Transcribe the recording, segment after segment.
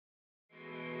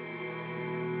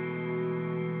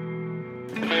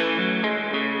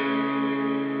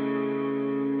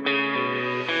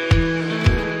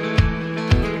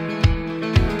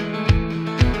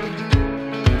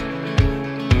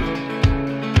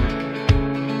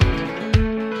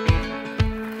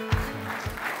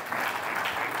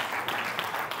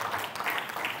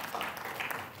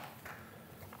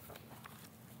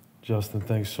Justin,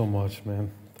 thanks so much, man.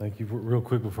 Thank you. Real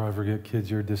quick before I forget, kids,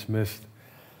 you're dismissed.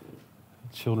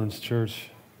 Children's Church.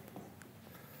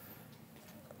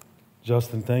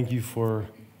 Justin, thank you for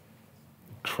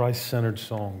Christ-centered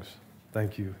songs.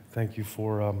 Thank you. Thank you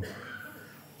for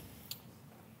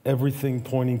everything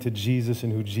pointing to Jesus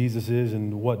and who Jesus is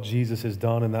and what Jesus has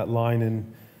done. And that line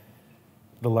in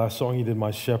the last song you did,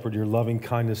 My Shepherd, your loving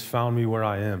kindness found me where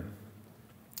I am.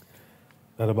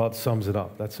 That about sums it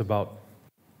up. That's about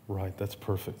right. That's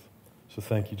perfect. So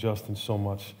thank you, Justin, so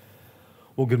much.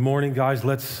 Well, good morning, guys.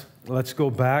 Let's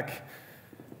go back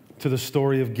to the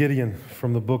story of Gideon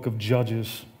from the book of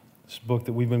Judges, this book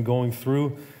that we've been going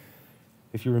through.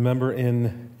 If you remember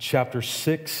in chapter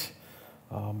 6,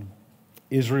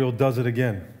 Israel does it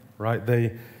again, right?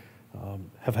 They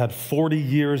have had 40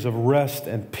 years of rest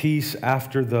and peace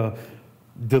after the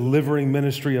delivering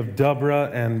ministry of Deborah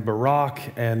and Barak,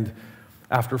 and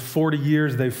after 40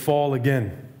 years, they fall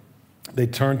again. They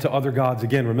turn to other gods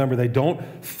again. Remember, they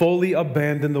don't fully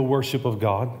abandon the worship of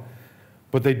God,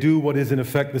 but they do what is in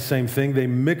effect the same thing. They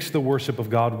mix the worship of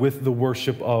God with the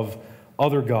worship of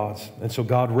other gods. And so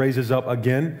God raises up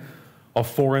again a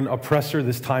foreign oppressor.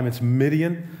 This time it's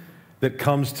Midian that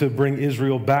comes to bring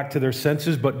Israel back to their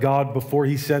senses. But God, before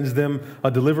he sends them a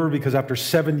deliverer, because after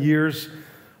 7 years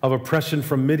of oppression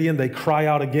from Midian, they cry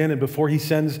out again. And before he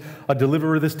sends a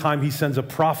deliverer this time, he sends a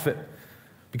prophet,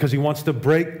 because he wants to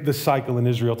break the cycle in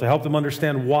Israel, to help them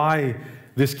understand why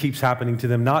this keeps happening to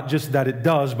them. Not just that it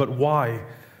does, but why.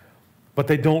 But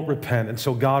they don't repent. And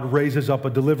so God raises up a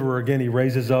deliverer again. He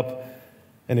raises up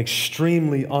an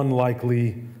extremely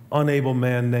unlikely, unable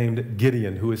man named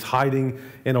Gideon, who is hiding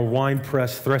in a wine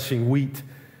press threshing wheat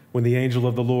when the angel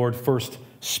of the Lord first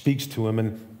speaks to him.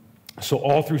 And so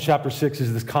all through chapter 6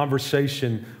 is this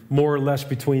conversation, more or less,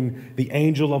 between the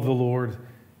angel of the Lord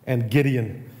and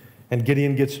Gideon. And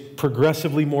Gideon gets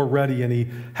progressively more ready, and he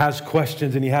has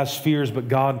questions and he has fears, but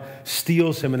God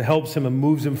steals him and helps him and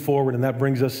moves him forward. And that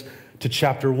brings us to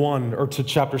chapter 1, or to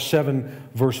chapter 7,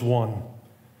 verse 1.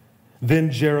 Then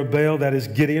Jerubbaal, that is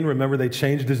Gideon, remember they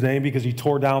changed his name because he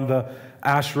tore down the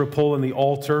Asherah pole and the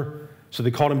altar. So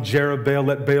they called him Jerubbaal,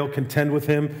 let Baal contend with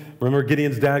him. Remember,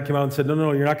 Gideon's dad came out and said,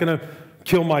 no, you're not going to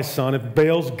kill my son. If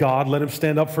Baal's God, let him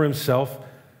stand up for himself.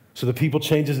 So the people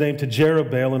changed his name to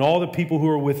Jerubbaal, and all the people who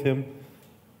were with him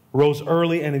rose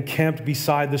early and encamped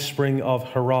beside the spring of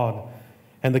Harod.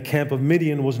 And the camp of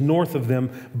Midian was north of them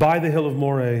by the hill of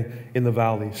Moreh in the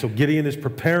valley. So Gideon is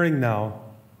preparing now.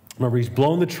 Remember, he's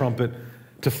blown the trumpet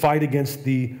to fight against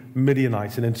the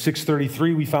Midianites. And in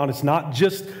 633, we found it's not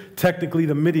just technically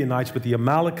the Midianites, but the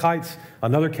Amalekites,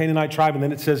 another Canaanite tribe. And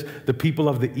then it says the people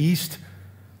of the east.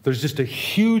 There's just a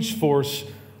huge force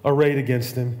arrayed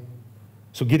against him.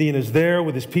 So Gideon is there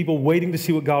with his people waiting to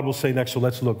see what God will say next. So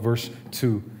let's look, verse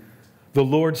 2. The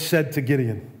Lord said to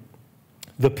Gideon,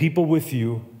 the people with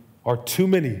you are too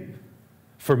many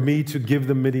for me to give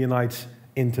the Midianites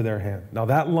into their hand. Now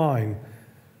that line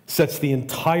sets the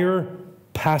entire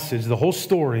passage, the whole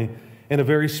story, in a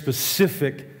very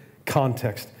specific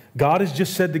context. God has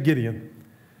just said to Gideon,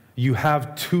 you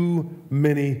have too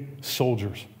many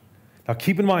soldiers. Now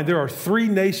keep in mind, there are 3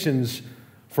 nations,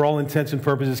 for all intents and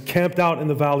purposes, camped out in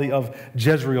the valley of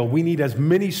Jezreel. We need as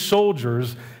many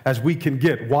soldiers as we can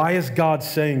get. Why is God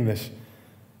saying this?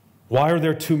 Why are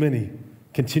there too many?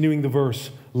 Continuing the verse,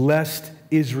 lest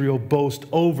Israel boast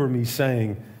over me,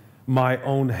 saying, my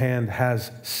own hand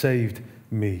has saved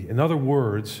me. In other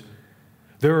words,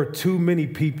 there are too many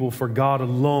people for God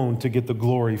alone to get the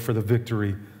glory for the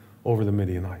victory over the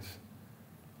Midianites.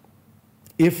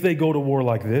 If they go to war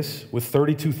like this with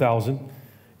 32,000,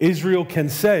 Israel can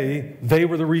say they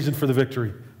were the reason for the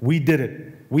victory. We did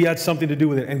it. We had something to do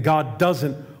with it. And God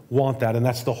doesn't want that. And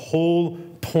that's the whole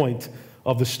point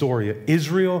of the story.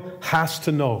 Israel has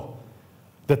to know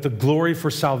that the glory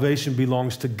for salvation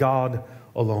belongs to God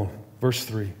alone. Verse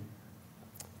 3.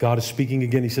 God is speaking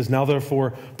again. He says, now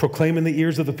therefore proclaim in the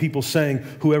ears of the people, saying,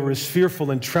 whoever is fearful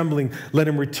and trembling, let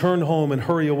him return home and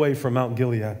hurry away from Mount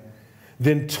Gilead.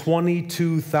 Then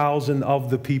 22,000 of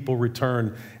the people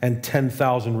returned, and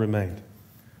 10,000 remained.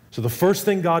 So the first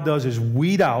thing God does is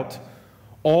weed out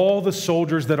all the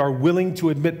soldiers that are willing to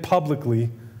admit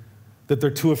publicly that they're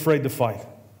too afraid to fight.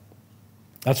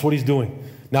 That's what he's doing.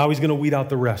 Now he's going to weed out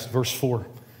the rest. Verse 4.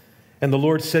 And the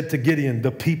Lord said to Gideon,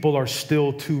 the people are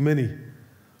still too many.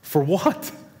 For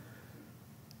what?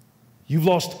 You've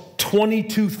lost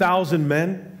 22,000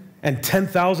 men and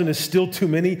 10,000 is still too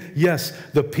many? Yes,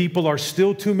 the people are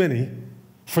still too many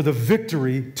for the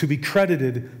victory to be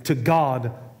credited to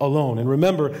God alone. And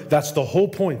remember, that's the whole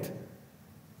point.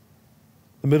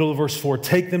 The middle of verse 4,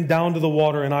 take them down to the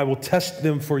water, and I will test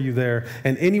them for you there.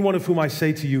 And anyone of whom I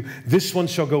say to you, this one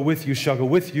shall go with you, shall go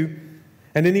with you.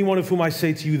 And anyone of whom I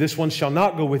say to you, this one shall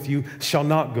not go with you, shall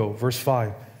not go. Verse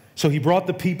 5. So he brought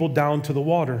the people down to the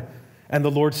water. And the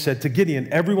Lord said to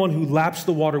Gideon, everyone who laps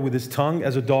the water with his tongue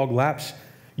as a dog laps,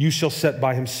 you shall set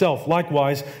by himself.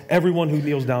 Likewise, everyone who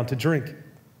kneels down to drink.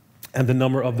 And the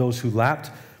number of those who lapped,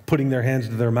 putting their hands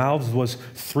to their mouths, was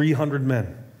 300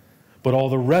 men. But all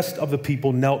the rest of the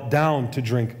people knelt down to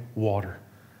drink water.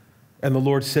 And the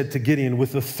Lord said to Gideon,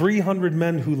 with the 300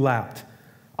 men who lapped,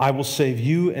 I will save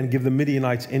you and give the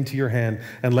Midianites into your hand,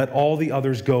 and let all the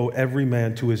others go, every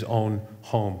man to his own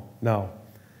home. Now,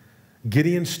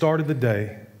 Gideon started the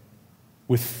day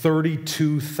with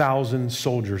 32,000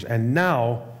 soldiers, and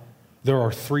now there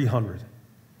are 300.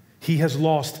 He has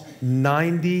lost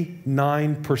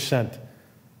 99%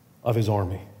 of his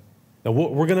army. Now,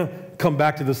 we're going to come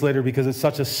back to this later because it's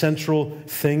such a central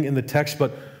thing in the text,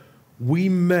 but we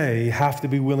may have to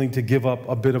be willing to give up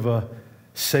a bit of a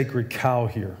sacred cow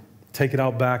here. Take it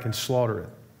out back and slaughter it.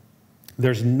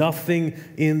 There's nothing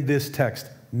in this text,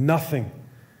 nothing,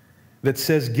 that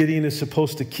says Gideon is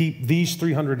supposed to keep these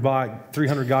 300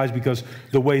 guys because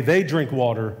the way they drink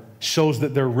water shows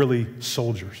that they're really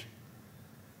soldiers.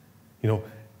 You know,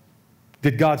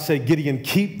 did God say, Gideon,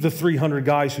 keep the 300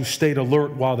 guys who stayed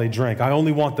alert while they drank? I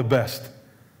only want the best.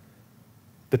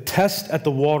 The test at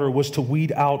the water was to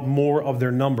weed out more of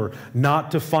their number,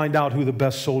 not to find out who the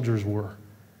best soldiers were.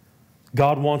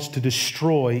 God wants to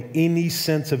destroy any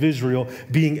sense of Israel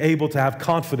being able to have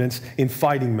confidence in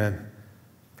fighting men.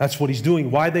 That's what he's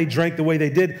doing. Why they drank the way they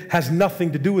did has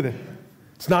nothing to do with it.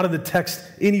 It's not in the text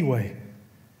anyway.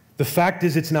 The fact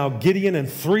is, it's now Gideon and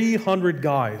 300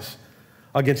 guys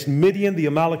against Midian, the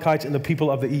Amalekites, and the people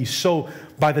of the east. So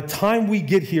by the time we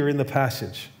get here in the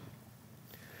passage,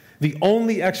 the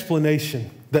only explanation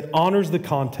that honors the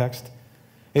context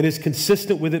and is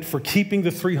consistent with it for keeping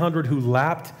the 300 who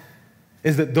lapped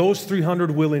is that those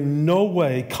 300 will in no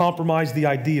way compromise the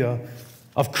idea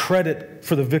of credit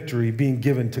for the victory being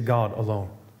given to God alone.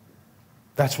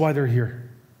 That's why they're here.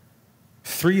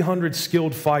 300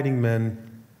 skilled fighting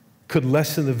men could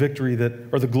lessen the victory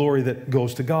or the glory that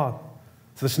goes to God.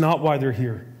 So that's not why they're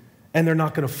here. And they're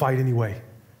not going to fight anyway.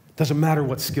 Doesn't matter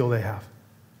what skill they have.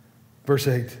 Verse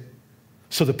 8.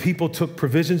 So the people took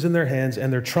provisions in their hands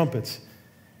and their trumpets,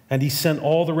 and he sent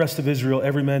all the rest of Israel,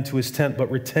 every man to his tent, but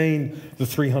retained the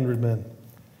 300 men.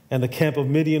 And the camp of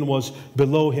Midian was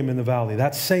below him in the valley.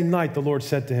 That same night the Lord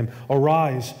said to him,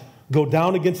 arise, go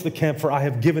down against the camp, for I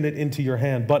have given it into your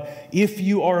hand. But if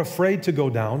you are afraid to go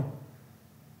down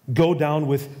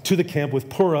to the camp with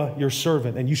Purah your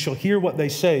servant, and you shall hear what they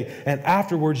say, and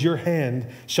afterwards your hand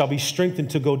shall be strengthened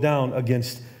to go down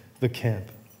against the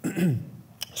camp.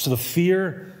 So the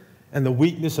fear and the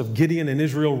weakness of Gideon and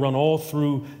Israel run all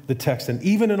through the text. And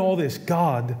even in all this,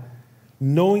 God,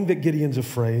 knowing that Gideon's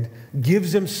afraid,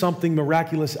 gives him something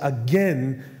miraculous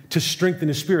again to strengthen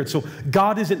his spirit. So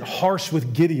God isn't harsh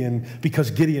with Gideon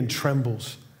because Gideon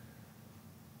trembles.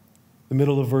 The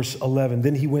middle of verse 11,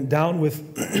 then he went down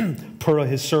with Purah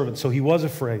his servant, so he was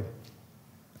afraid,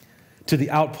 to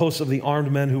the outposts of the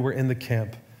armed men who were in the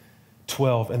camp.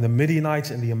 12, and the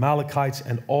Midianites and the Amalekites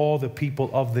and all the people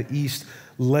of the east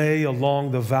lay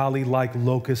along the valley like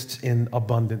locusts in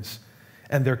abundance.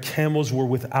 And their camels were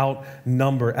without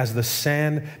number, as the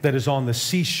sand that is on the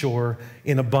seashore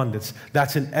in abundance.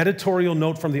 That's an editorial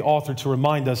note from the author to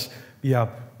remind us,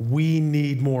 we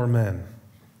need more men.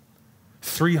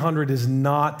 300 is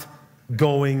not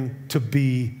going to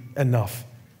be enough.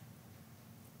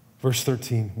 Verse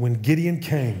 13, when Gideon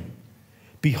came,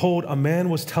 behold, a man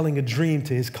was telling a dream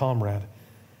to his comrade.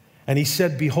 And he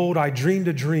said, behold, I dreamed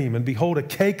a dream, and behold, a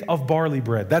cake of barley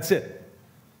bread. That's it.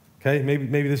 Okay,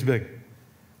 maybe this big.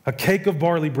 A cake of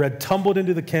barley bread tumbled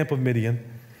into the camp of Midian,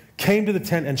 came to the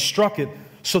tent and struck it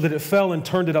so that it fell and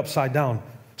turned it upside down,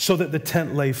 so that the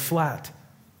tent lay flat.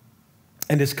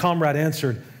 And his comrade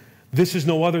answered, this is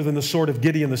no other than the sword of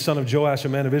Gideon, the son of Joash, a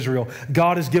man of Israel.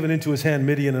 God has given into his hand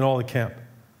Midian and all the camp.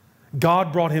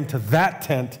 God brought him to that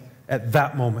tent at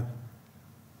that moment.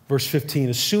 Verse 15,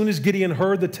 as soon as Gideon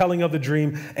heard the telling of the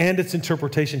dream and its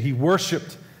interpretation, he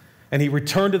worshiped, and he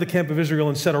returned to the camp of Israel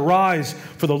and said, arise,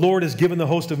 for the Lord has given the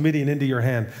host of Midian into your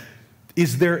hand.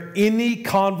 Is there any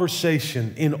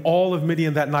conversation in all of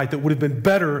Midian that night that would have been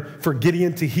better for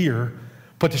Gideon to hear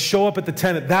but to show up at the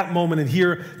tent at that moment and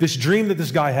hear this dream that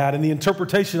this guy had and the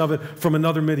interpretation of it from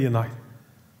another Midianite.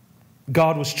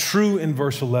 God was true in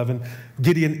verse 11.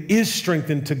 Gideon is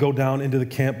strengthened to go down into the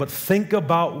camp, but think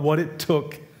about what it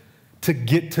took to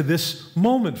get to this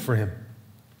moment for him.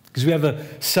 Because we have the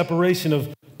separation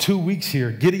of 2 weeks here.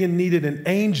 Gideon needed an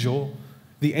angel,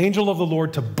 the angel of the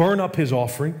Lord, to burn up his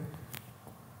offering.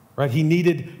 Right? He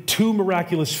needed 2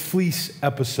 miraculous fleece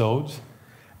episodes,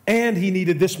 and he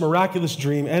needed this miraculous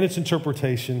dream and its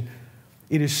interpretation.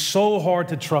 It is so hard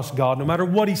to trust God, no matter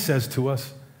what he says to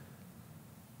us.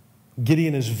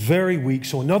 Gideon is very weak.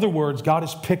 So in other words, God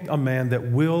has picked a man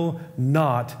that will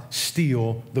not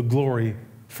steal the glory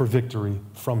for victory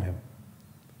from him.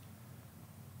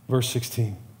 Verse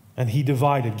 16, and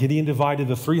Gideon divided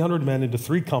the 300 men into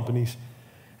 3 companies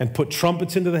and put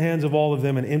trumpets into the hands of all of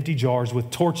them and empty jars with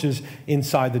torches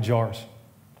inside the jars.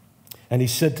 And he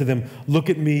said to them, look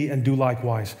at me and do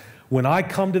likewise. When I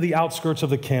come to the outskirts of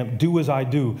the camp, do as I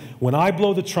do. When I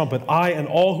blow the trumpet, I and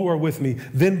all who are with me,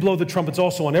 then blow the trumpets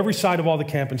also on every side of all the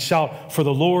camp and shout for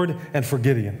the Lord and for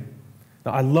Gideon.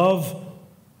 Now, I love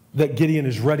that Gideon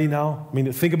is ready now. I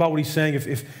mean, think about what he's saying.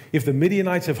 If the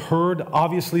Midianites have heard,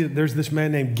 obviously, that there's this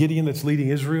man named Gideon that's leading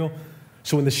Israel.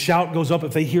 So when the shout goes up,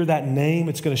 if they hear that name,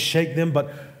 it's going to shake them.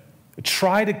 But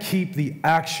try to keep the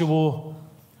actual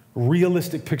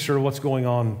realistic picture of what's going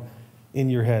on in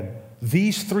your head.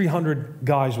 These 300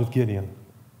 guys with Gideon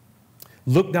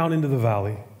look down into the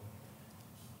valley,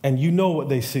 and you know what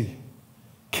they see.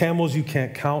 Camels you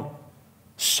can't count,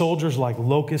 soldiers like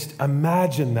locusts.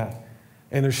 Imagine that.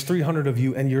 And there's 300 of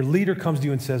you, and your leader comes to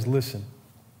you and says, listen,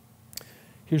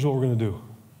 here's what we're going to do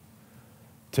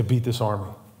to beat this army.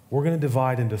 We're going to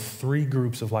divide into 3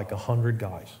 groups of like 100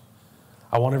 guys.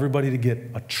 I want everybody to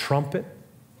get a trumpet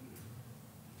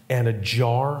and a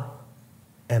jar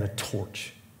and a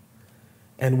torch.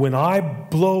 And when I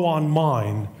blow on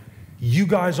mine, you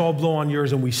guys all blow on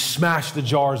yours, and we smash the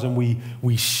jars and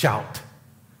we shout.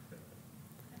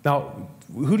 Now,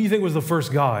 who do you think was the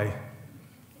first guy?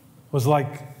 Was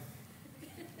like,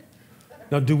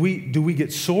 now do we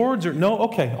get swords or no?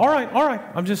 Okay, all right.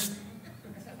 I'm just,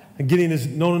 and Gideon is,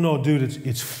 no, dude,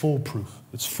 it's foolproof.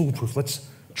 It's foolproof. Let's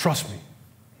trust me.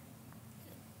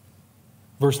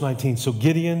 Verse 19, so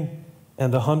Gideon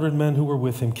and the 100 men who were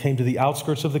with him came to the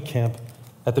outskirts of the camp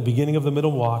at the beginning of the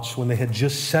middle watch when they had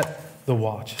just set the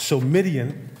watch. So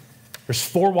Midian, there's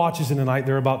 4 watches in the night.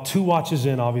 They're about 2 watches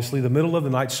in, obviously, the middle of the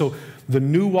night. So the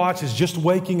new watch is just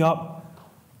waking up,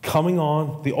 coming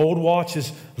on. The old watch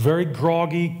is very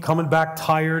groggy, coming back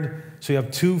tired. So you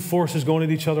have 2 forces going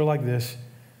at each other like this.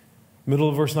 Middle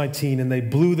of verse 19, and they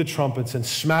blew the trumpets and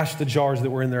smashed the jars that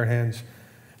were in their hands.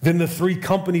 Then the 3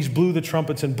 companies blew the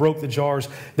trumpets and broke the jars.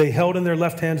 They held in their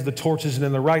left hands the torches and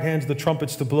in their right hands the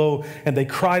trumpets to blow. And they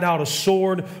cried out, a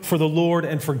sword for the Lord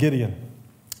and for Gideon.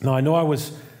 Now, I know I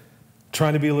was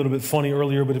trying to be a little bit funny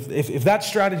earlier, but if that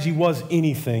strategy was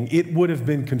anything, it would have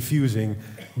been confusing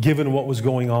given what was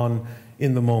going on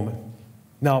in the moment.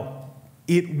 Now,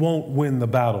 it won't win the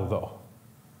battle, though.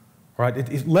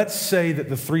 Right? Let's say that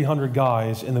the 300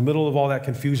 guys in the middle of all that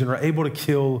confusion are able to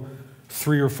kill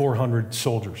 300 or 400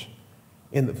 soldiers.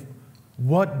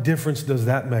 What difference does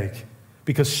that make?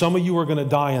 Because some of you are going to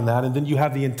die in that, and then you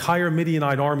have the entire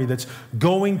Midianite army that's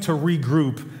going to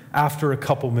regroup after a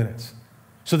couple minutes.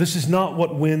 So this is not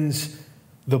what wins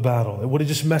the battle. It would have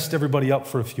just messed everybody up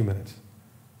for a few minutes.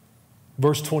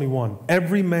 Verse 21,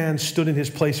 every man stood in his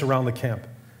place around the camp,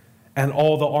 and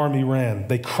all the army ran.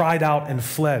 They cried out and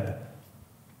fled.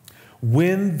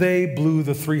 When they blew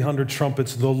the 300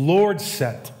 trumpets, the Lord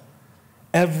set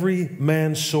every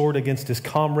man's sword against his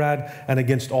comrade and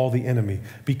against all the enemy,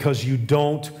 because you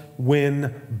don't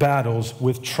win battles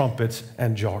with trumpets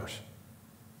and jars.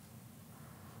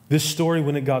 This story,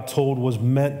 when it got told, was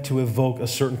meant to evoke a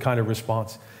certain kind of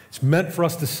response. It's meant for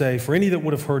us to say, for any that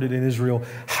would have heard it in Israel,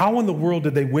 how in the world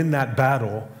did they win that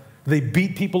battle? They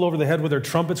beat people over the head with their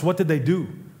trumpets. What did they do?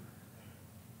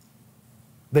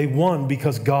 They won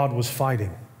because God was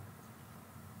fighting.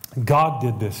 God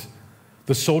did this.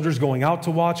 The soldiers going out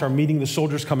to watch are meeting the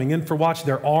soldiers coming in for watch.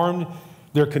 They're armed.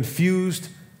 They're confused.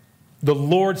 The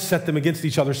Lord set them against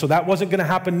each other. So that wasn't going to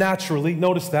happen naturally.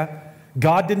 Notice that.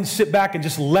 God didn't sit back and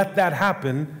just let that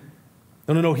happen.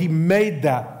 No. He made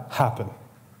that happen.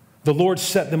 The Lord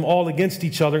set them all against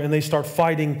each other, and they start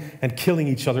fighting and killing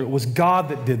each other. It was God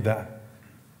that did that.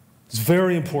 It's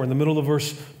very important. In the middle of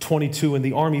verse 22, and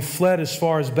the army fled as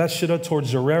far as Bethsheba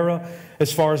towards Zererah,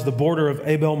 as far as the border of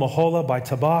Abel Maholah by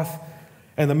Tabbath.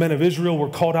 And the men of Israel were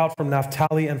called out from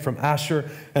Naphtali and from Asher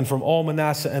and from all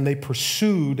Manasseh, and they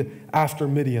pursued after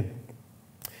Midian.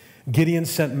 Gideon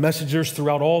sent messengers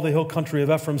throughout all the hill country of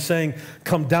Ephraim saying,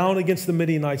 come down against the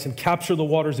Midianites and capture the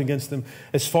waters against them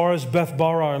as far as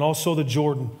Beth-barah and also the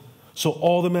Jordan. So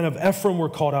all the men of Ephraim were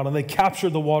called out, and they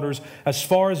captured the waters as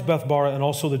far as Beth-barah and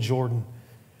also the Jordan.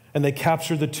 And they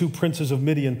captured the two princes of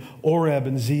Midian, Oreb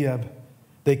and Zeeb.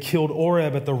 They killed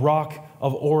Oreb at the rock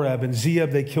of Oreb, and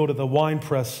Zeeb they killed at the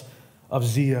winepress of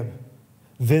Zeeb.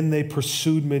 Then they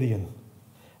pursued Midian,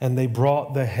 and they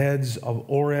brought the heads of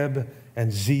Oreb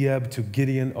and Zeeb to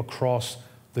Gideon across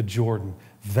the Jordan.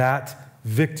 That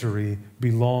victory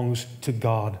belongs to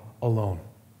God alone.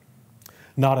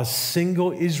 Not a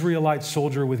single Israelite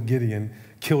soldier with Gideon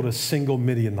killed a single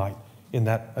Midianite in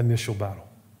that initial battle.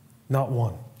 Not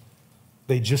one.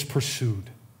 They just pursued.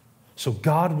 So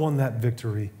God won that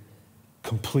victory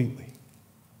completely.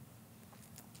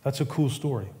 That's a cool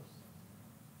story.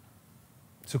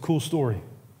 It's a cool story.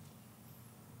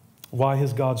 Why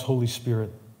has God's Holy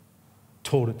Spirit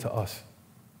told it to us?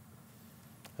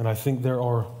 And I think there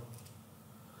are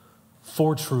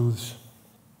 4 truths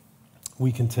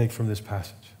we can take from this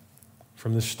passage,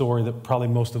 from this story that probably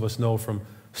most of us know from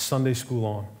Sunday school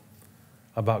on,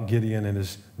 about Gideon and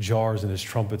his jars and his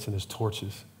trumpets and his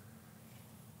torches.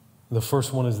 The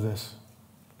first one is this: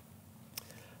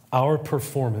 our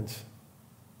performance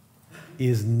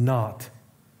is not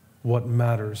what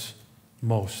matters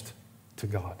most to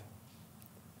God.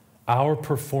 Our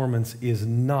performance is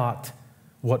not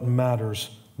what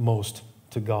matters most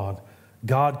to God.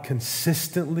 God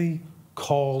consistently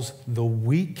calls the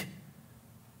weak,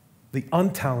 the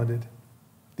untalented,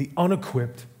 the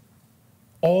unequipped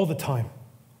all the time.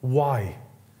 Why?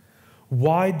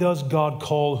 Why does God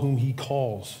call whom he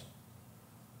calls?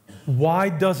 Why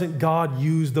doesn't God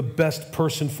use the best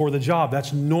person for the job?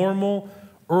 That's normal,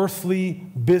 earthly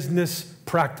business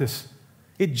practice.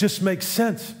 It just makes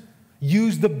sense.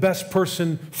 Use the best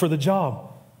person for the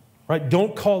job, right?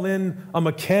 Don't call in a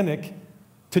mechanic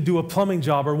to do a plumbing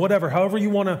job or whatever, however you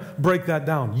want to break that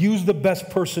down. Use the best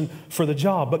person for the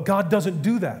job. But God doesn't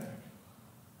do that.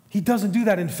 He doesn't do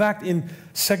that. In fact, in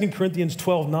 2 Corinthians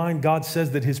 12:9, God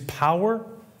says that his power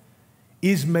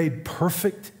is made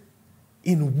perfect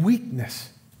in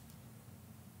weakness.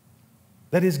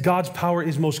 That is, God's power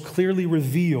is most clearly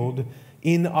revealed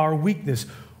in our weakness.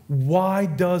 Why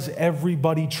does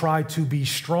everybody try to be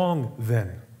strong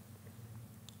then?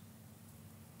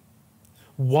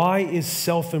 Why is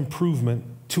self-improvement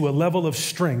to a level of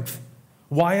strength,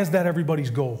 why is that everybody's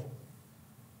goal?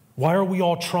 Why are we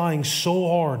all trying so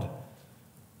hard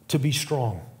to be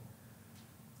strong?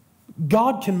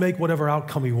 God can make whatever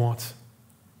outcome he wants.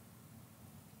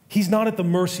 He's not at the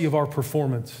mercy of our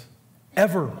performance,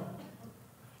 ever.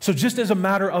 So just as a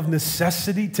matter of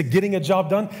necessity to getting a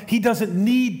job done, he doesn't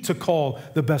need to call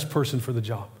the best person for the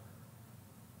job.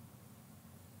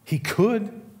 He could.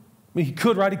 I mean, he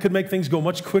could, right? He could make things go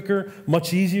much quicker,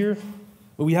 much easier.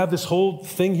 But we have this whole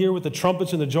thing here with the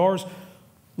trumpets and the jars.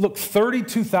 Look,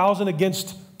 32,000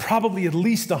 against probably at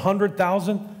least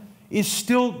 100,000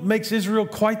 still makes Israel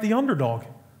quite the underdog. I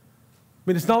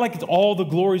mean, it's not like all the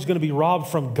glory is going to be robbed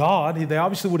from God. They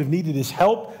obviously would have needed his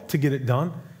help to get it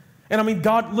done. And I mean,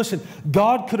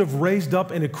 God could have raised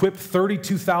up and equipped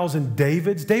 32,000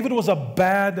 Davids. David was a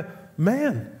bad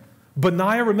man.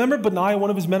 Benaiah, remember Benaiah, one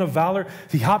of his men of valor?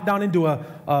 He hopped down into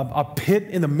a pit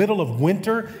in the middle of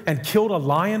winter and killed a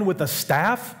lion with a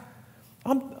staff.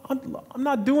 I'm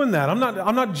not doing that. I'm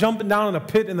not jumping down in a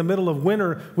pit in the middle of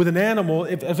winter with an animal.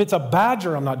 If it's a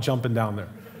badger, I'm not jumping down there.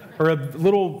 Or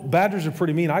badgers are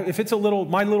pretty mean. If it's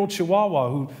my little Chihuahua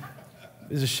who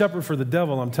is a shepherd for the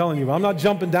devil, I'm telling you, I'm not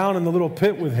jumping down in the little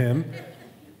pit with him.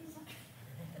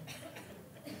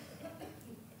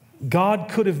 God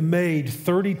could have made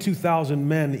 32,000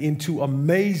 men into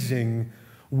amazing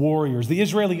warriors. The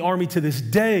Israeli army to this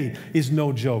day is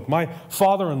no joke. My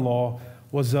father-in-law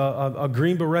was a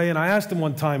Green Beret, and I asked him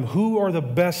one time, who are the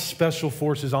best special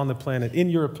forces on the planet, in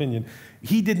your opinion?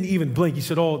 He didn't even blink. He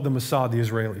said, oh, the Mossad, the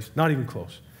Israelis. Not even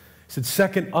close. He said,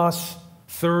 second, us.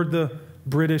 Third, the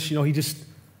British.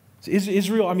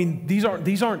 Israel, I mean, these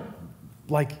aren't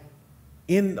like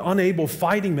unable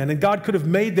fighting men. And God could have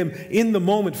made them in the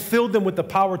moment, filled them with the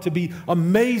power to be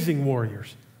amazing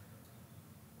warriors.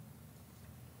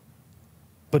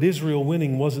 But Israel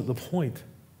winning wasn't the point.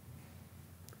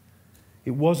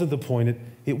 It wasn't the point.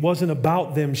 It wasn't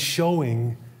about them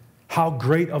showing how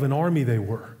great of an army they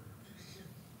were.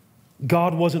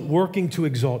 God wasn't working to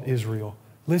exalt Israel.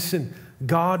 Listen,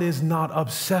 God is not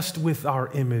obsessed with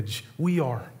our image. We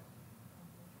are.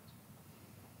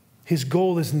 His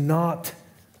goal is not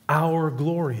our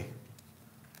glory.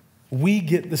 We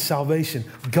get the salvation.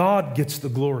 God gets the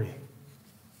glory.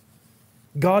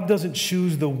 God doesn't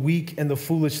choose the weak and the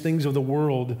foolish things of the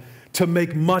world to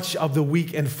make much of the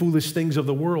weak and foolish things of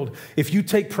the world. If you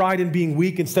take pride in being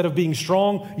weak instead of being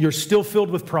strong, you're still filled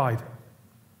with pride.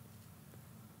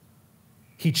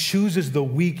 He chooses the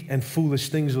weak and foolish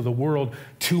things of the world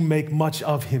to make much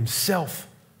of himself.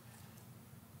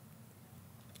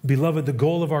 Beloved, the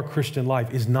goal of our Christian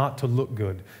life is not to look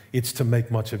good. It's to make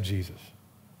much of Jesus.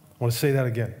 I want to say that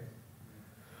again.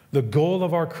 The goal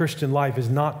of our Christian life is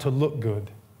not to look good.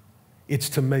 It's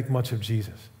to make much of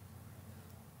Jesus.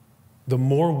 The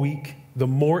more weak, the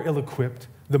more ill-equipped,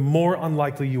 the more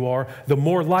unlikely you are, the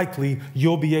more likely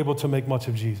you'll be able to make much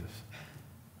of Jesus.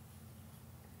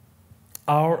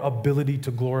 Our ability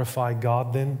to glorify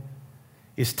God, then,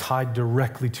 is tied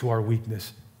directly to our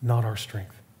weakness, not our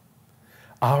strength.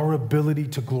 Our ability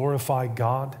to glorify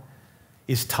God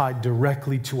is tied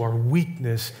directly to our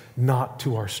weakness, not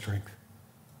to our strength.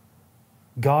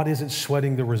 God isn't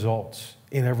sweating the results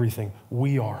in everything.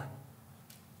 We are.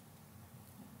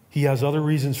 He has other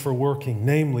reasons for working,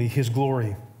 namely His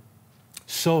glory.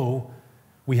 So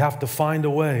we have to find a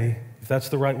way, if that's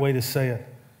the right way to say it,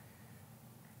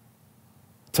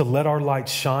 to let our light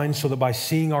shine so that by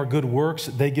seeing our good works,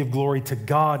 they give glory to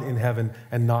God in heaven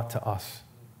and not to us.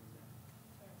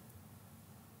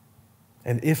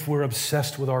 And if we're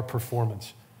obsessed with our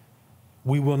performance,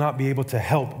 we will not be able to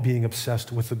help being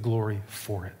obsessed with the glory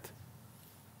for it.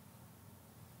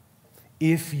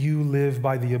 If you live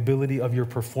by the ability of your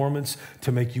performance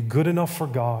to make you good enough for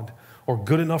God or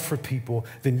good enough for people,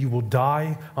 then you will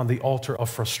die on the altar of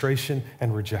frustration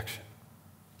and rejection.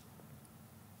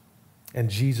 And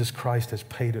Jesus Christ has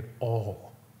paid it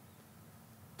all.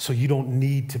 So you don't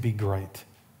need to be great.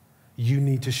 You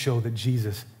need to show that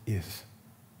Jesus is.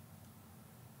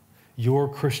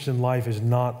 Your Christian life is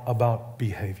not about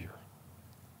behavior.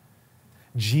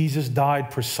 Jesus died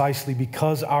precisely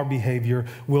because our behavior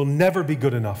will never be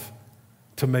good enough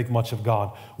to make much of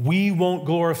God. We won't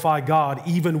glorify God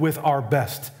even with our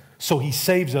best. So He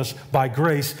saves us by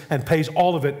grace and pays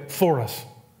all of it for us.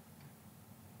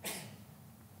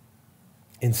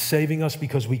 In saving us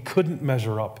because we couldn't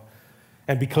measure up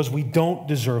and because we don't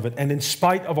deserve it, and in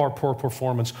spite of our poor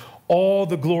performance, all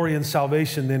the glory and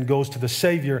salvation then goes to the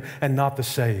Savior and not the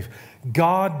saved.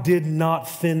 God did not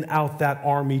thin out that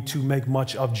army to make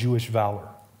much of Jewish valor.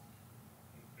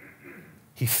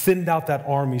 He thinned out that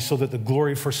army so that the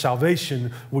glory for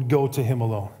salvation would go to Him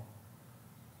alone.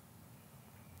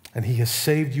 And He has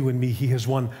saved you and me. He has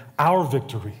won our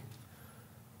victory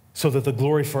so that the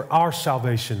glory for our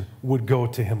salvation would go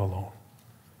to Him alone,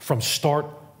 from start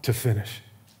to finish.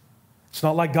 It's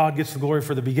not like God gets the glory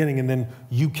for the beginning and then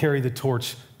you carry the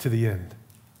torch to the end.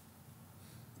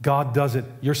 God does it.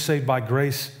 You're saved by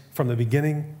grace from the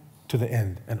beginning to the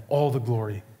end, and all the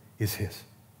glory is His.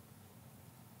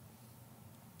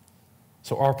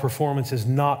 So our performance is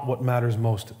not what matters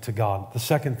most to God. The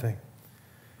second thing,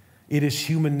 it is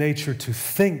human nature to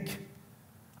think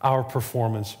our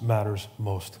performance matters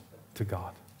most to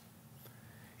God.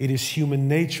 It is human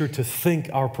nature to think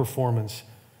our performance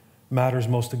matters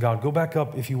most to God. Go back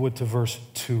up, if you would, to verse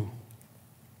 2.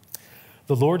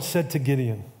 The Lord said to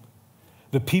Gideon,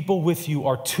 "The people with you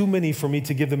are too many for me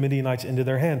to give the Midianites into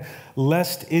their hand,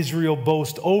 lest Israel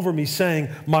boast over me, saying,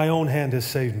 my own hand has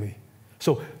saved me."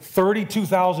 So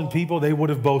 32,000 people, they would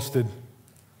have boasted.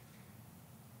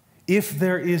 If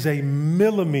there is a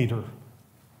millimeter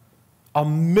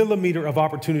of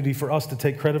opportunity for us to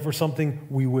take credit for something,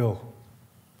 we will.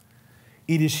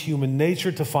 It is human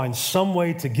nature to find some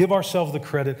way to give ourselves the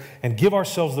credit and give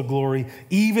ourselves the glory,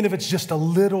 even if it's just a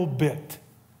little bit.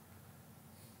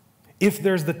 If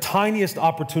there's the tiniest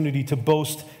opportunity to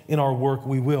boast in our work,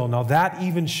 we will. Now, that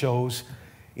even shows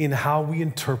in how we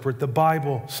interpret the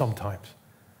Bible sometimes.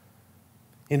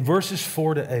 In verses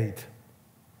 4 to 8,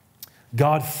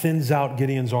 God thins out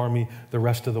Gideon's army the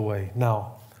rest of the way.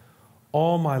 Now,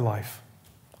 all my life,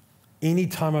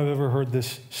 anytime I've ever heard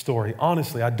this story,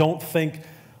 honestly, I don't think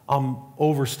I'm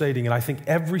overstating it. I think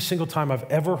every single time I've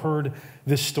ever heard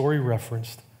this story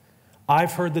referenced,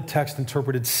 I've heard the text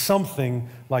interpreted something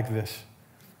like this.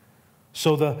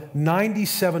 So the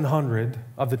 9,700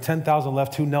 of the 10,000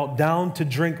 left who knelt down to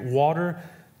drink water,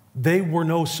 they were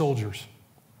no soldiers.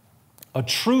 A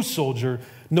true soldier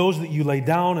knows that you lay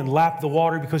down and lap the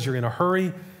water because you're in a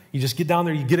hurry. You just get down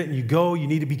there, you get it, and you go. You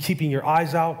need to be keeping your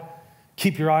eyes out.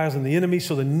 Keep your eyes on the enemy.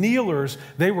 So the kneelers,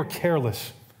 they were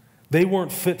careless. They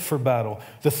weren't fit for battle.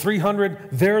 The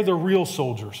 300, they're the real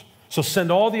soldiers. So send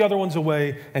all the other ones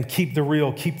away and keep the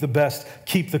real, keep the best,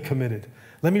 keep the committed.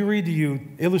 Let me read to you,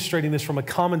 illustrating this from a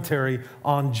commentary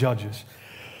on Judges.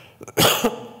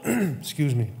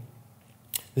 Excuse me.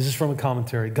 This is from a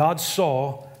commentary. God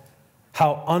saw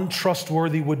how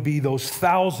untrustworthy would be those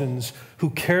thousands who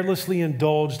carelessly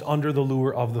indulged under the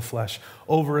lure of the flesh,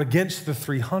 over against the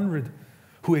 300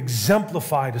 who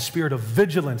exemplified a spirit of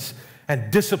vigilance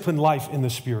and disciplined life in the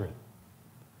Spirit.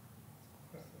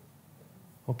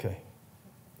 Okay.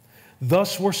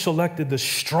 Thus were selected the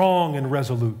strong and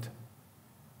resolute,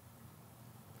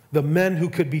 the men who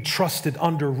could be trusted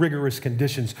under rigorous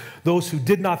conditions, those who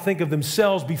did not think of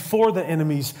themselves before the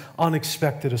enemy's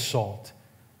unexpected assault.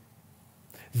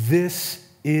 This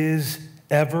is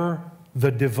ever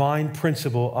the divine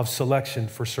principle of selection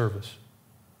for service.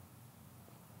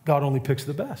 God only picks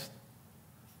the best.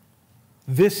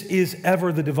 This is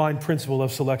ever the divine principle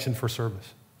of selection for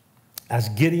service. As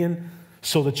Gideon,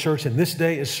 so the church in this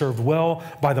day is served well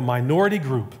by the minority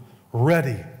group,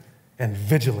 ready and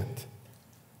vigilant.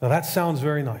 Now that sounds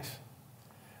very nice.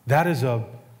 That is a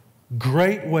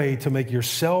great way to make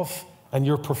yourself and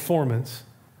your performance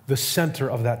the center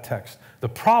of that text. The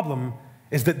problem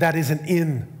is that that isn't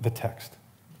in the text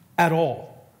at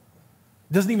all.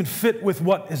 It doesn't even fit with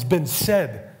what has been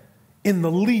said in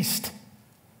the least.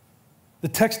 The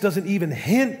text doesn't even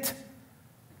hint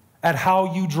at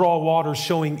how you draw water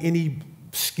showing any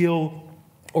skill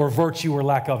or virtue or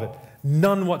lack of it.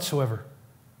 None whatsoever.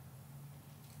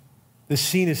 The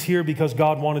scene is here because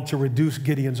God wanted to reduce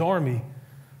Gideon's army.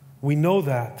 We know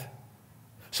that.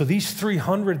 So these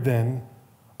 300 then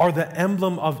are the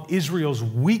emblem of Israel's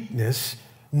weakness,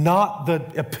 not the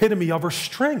epitome of her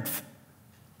strength.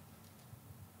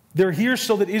 They're here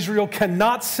so that Israel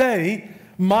cannot say,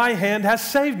 my hand has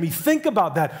saved me. Think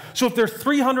about that. So if there are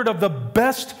 300 of the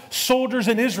best soldiers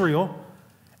in Israel,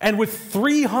 and with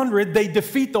 300 they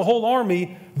defeat the whole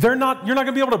army, you're not going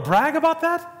to be able to brag about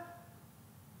that?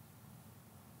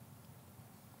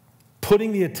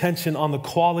 Putting the attention on the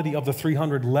quality of the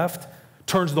 300 left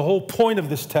turns the whole point of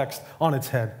this text on its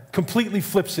head, completely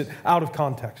flips it out of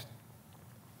context.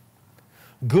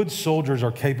 Good soldiers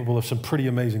are capable of some pretty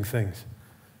amazing things.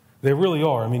 They really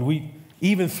are. I mean,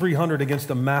 even 300 against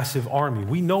a massive army.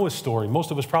 We know a story.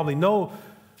 Most of us probably know.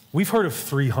 We've heard of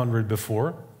 300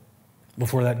 before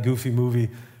that goofy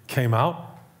movie came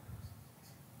out.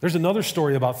 There's another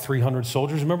story about 300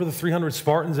 soldiers. Remember the 300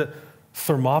 Spartans at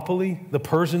Thermopylae, the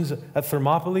Persians at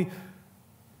Thermopylae?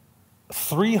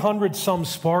 300 some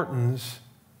Spartans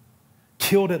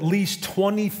killed at least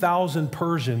 20,000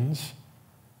 Persians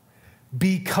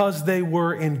because they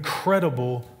were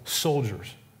incredible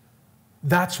soldiers.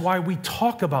 That's why we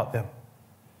talk about them.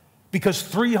 Because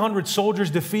 300 soldiers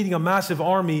defeating a massive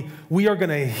army, we are going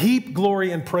to heap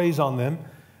glory and praise on them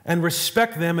and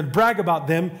respect them and brag about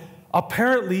them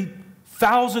apparently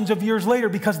thousands of years later,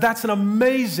 because that's an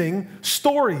amazing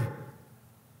story.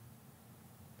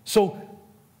 So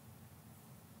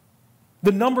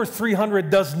the number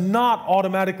 300 does not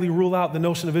automatically rule out the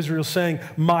notion of Israel saying,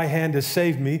 my hand has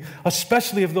saved me,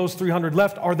 especially if those 300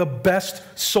 left are the best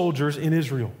soldiers in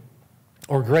Israel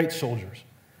or great soldiers.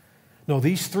 No,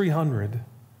 these 300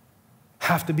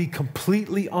 have to be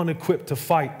completely unequipped to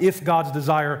fight if God's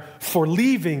desire for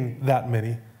leaving that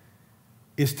many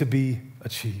is to be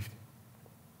achieved.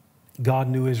 God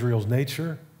knew Israel's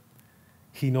nature.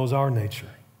 He knows our nature.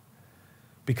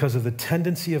 Because of the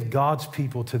tendency of God's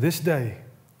people to this day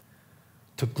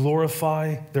to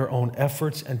glorify their own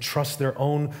efforts and trust their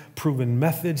own proven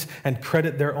methods and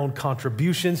credit their own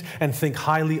contributions and think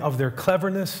highly of their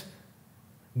cleverness,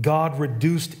 God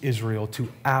reduced Israel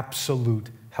to absolute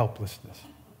helplessness.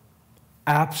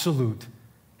 Absolute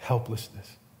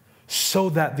helplessness. So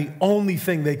that the only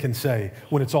thing they can say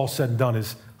when it's all said and done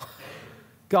is,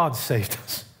 God saved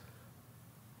us.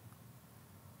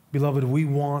 Beloved, we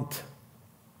want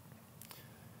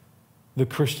the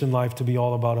Christian life to be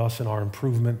all about us and our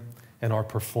improvement and our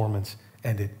performance,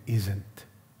 and it isn't.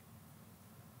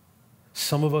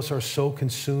 Some of us are so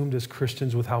consumed as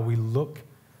Christians with how we look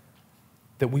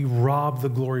that we rob the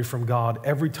glory from God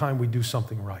every time we do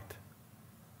something right.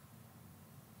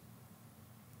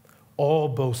 All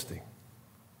boasting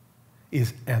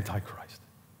is antichrist.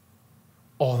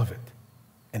 All of it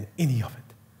and any of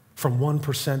it, from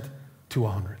 1% to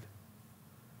 100.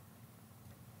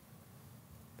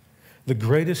 The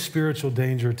greatest spiritual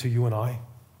danger to you and I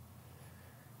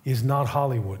is not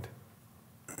Hollywood.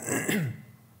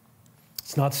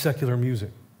 It's not secular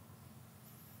music.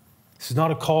 This is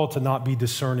not a call to not be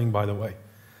discerning, by the way.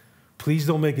 Please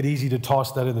don't make it easy to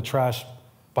toss that in the trash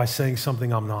by saying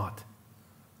something I'm not.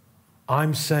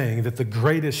 I'm saying that the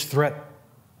greatest threat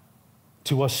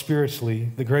to us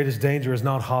spiritually, the greatest danger is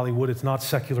not Hollywood, it's not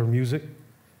secular music,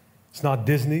 it's not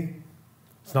Disney,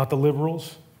 it's not the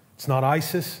liberals, it's not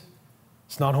ISIS,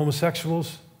 it's not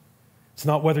homosexuals, It's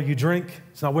not whether you drink.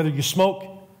 It's not whether you smoke.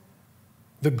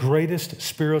 The greatest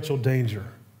spiritual danger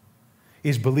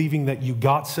is believing that you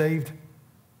got saved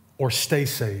or stay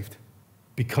saved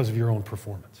because of your own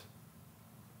performance.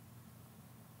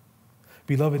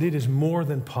 Beloved, it is more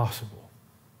than possible,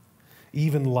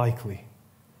 even likely,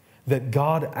 that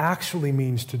God actually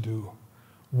means to do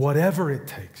whatever it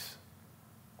takes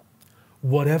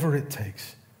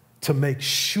to make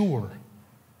sure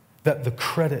that the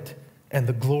credit and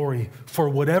the glory for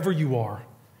whatever you are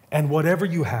and whatever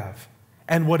you have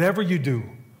and whatever you do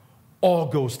all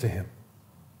goes to Him.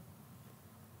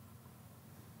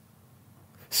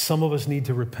 Some of us need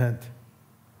to repent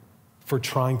for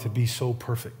trying to be so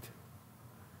perfect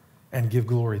and give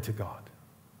glory to God.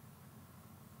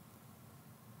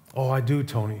 Oh, I do,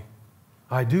 Tony.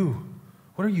 I do.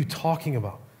 What are you talking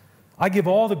about? I give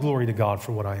all the glory to God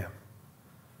for what I am,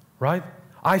 right?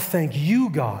 I thank you,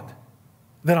 God,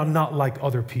 that I'm not like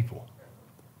other people.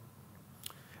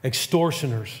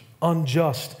 Extortioners,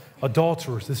 unjust,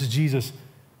 adulterers. This is Jesus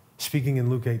speaking in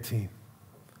Luke 18.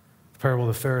 The parable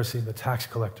of the Pharisee and the tax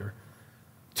collector.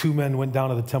 Two men went down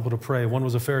to the temple to pray. One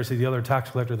was a Pharisee, the other a tax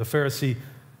collector. The Pharisee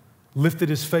lifted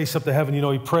his face up to heaven.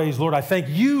 He prays, Lord, I thank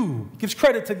you. Gives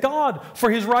credit to God for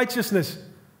his righteousness.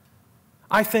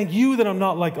 I thank you that I'm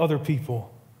not like other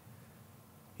people.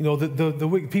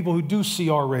 The people who do see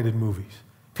R-rated movies.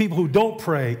 People who don't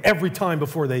pray every time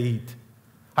before they eat.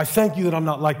 I thank you that I'm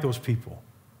not like those people.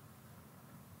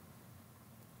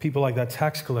 People like that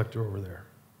tax collector over there.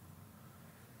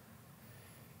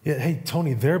 Yeah, hey,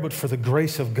 Tony, there, but for the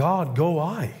grace of God, go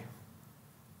I.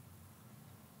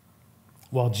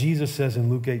 While Jesus says in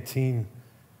Luke 18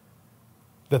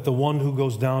 that the one who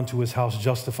goes down to his house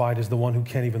justified is the one who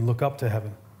can't even look up to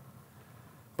heaven,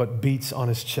 but beats on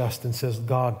his chest and says,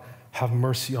 God, have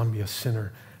mercy on me, a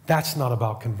sinner. That's not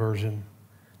about conversion.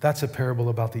 That's a parable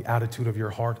about the attitude of your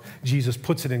heart. Jesus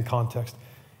puts it in context.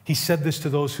 He said this to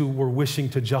those who were wishing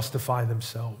to justify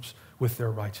themselves with their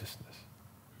righteousness.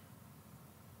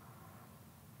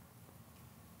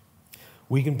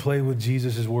 We can play with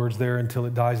Jesus' words there until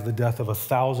it dies the death of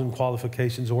 1,000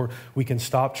 qualifications, or we can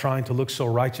stop trying to look so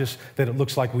righteous that it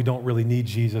looks like we don't really need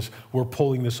Jesus. We're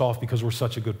pulling this off because we're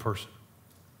such a good person.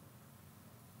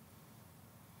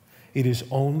 It is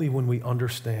only when we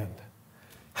understand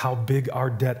how big our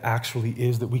debt actually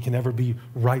is that we can ever be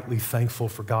rightly thankful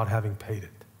for God having paid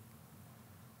it.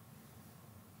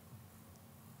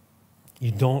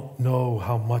 You don't know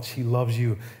how much He loves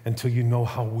you until you know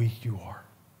how weak you are.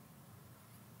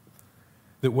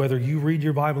 That whether you read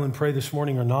your Bible and pray this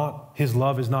morning or not, His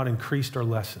love is not increased or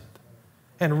lessened.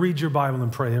 And read your Bible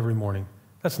and pray every morning.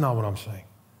 That's not what I'm saying.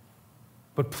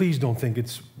 But please don't think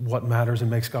it's what matters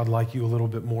and makes God like you a little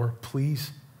bit more.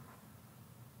 Please.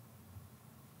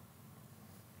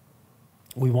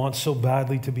 We want so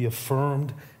badly to be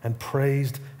affirmed and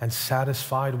praised and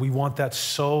satisfied. We want that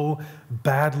so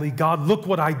badly. God, look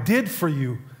what I did for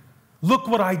you. Look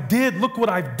what I did. Look what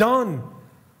I've done.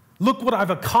 Look what I've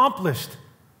accomplished.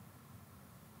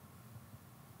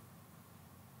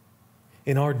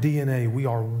 In our DNA, we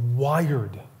are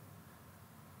wired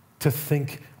to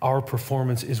think our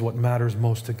performance is what matters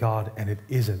most to God, and it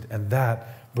isn't. And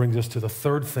that brings us to the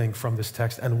third thing from this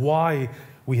text and why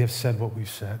we have said what we've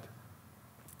said.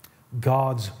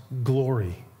 God's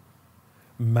glory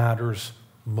matters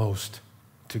most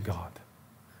to God.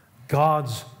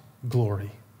 God's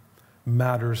glory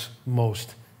matters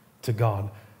most to God.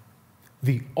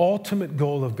 The ultimate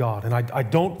goal of God, and I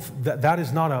don't, that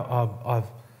is not a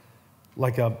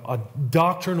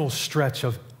doctrinal stretch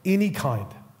of any kind.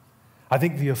 I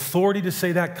think the authority to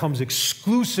say that comes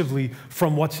exclusively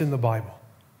from what's in the Bible.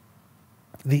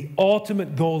 The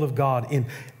ultimate goal of God in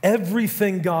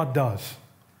everything God does,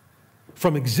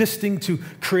 from existing to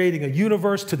creating a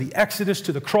universe, to the Exodus,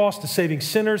 to the cross, to saving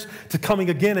sinners, to coming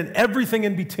again, and everything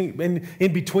in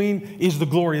between is the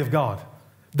glory of God.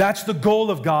 That's the goal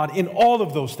of God in all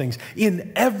of those things,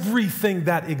 in everything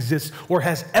that exists or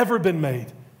has ever been made.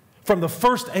 From the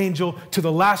first angel to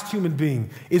the last human being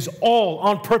is all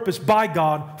on purpose by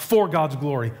God for God's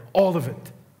glory. All of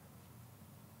it.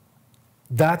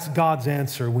 That's God's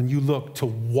answer when you look to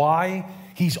why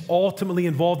He's ultimately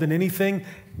involved in anything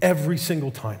every single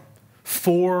time.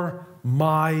 For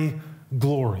my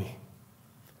glory.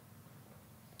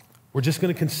 We're just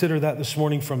going to consider that this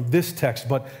morning from this text.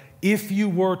 But if you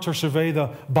were to survey the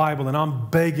Bible, and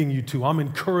I'm begging you to, I'm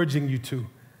encouraging you to,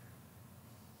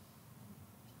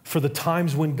 for the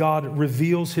times when God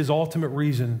reveals His ultimate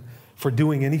reason for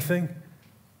doing anything,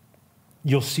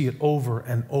 you'll see it over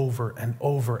and over and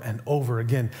over and over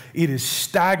again. It is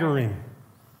staggering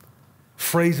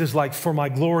Phrases like, for my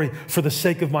glory, for the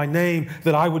sake of my name,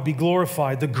 that I would be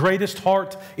glorified. The greatest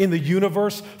heart in the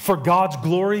universe for God's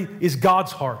glory is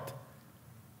God's heart.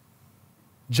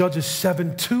 Judges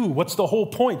 7:2, what's the whole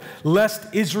point?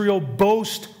 Lest Israel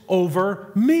boast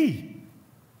over me.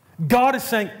 God is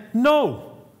saying,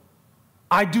 no,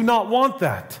 I do not want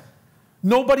that.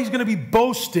 Nobody's going to be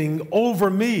boasting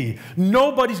over me.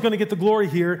 Nobody's going to get the glory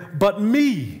here but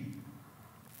me.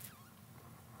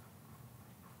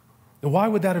 Now, why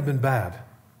would that have been bad? I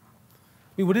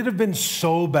mean, would it have been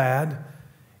so bad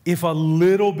if a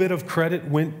little bit of credit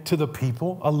went to the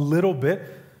people? A little bit?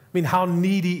 I mean, how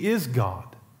needy is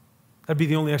God? That'd be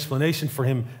the only explanation for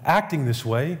him acting this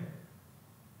way.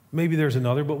 Maybe there's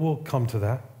another, but we'll come to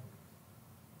that.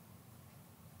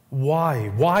 Why?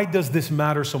 Why does this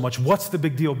matter so much? What's the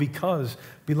big deal? Because,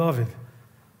 beloved,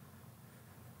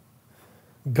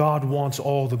 God wants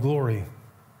all the glory.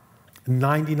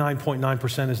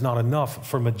 99.9% is not enough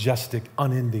for majestic,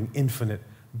 unending, infinite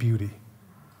beauty.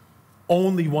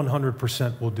 Only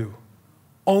 100% will do.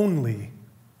 Only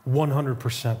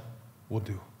 100% will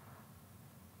do.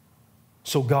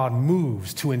 So God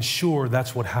moves to ensure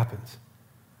that's what happens.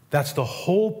 That's the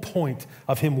whole point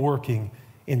of him working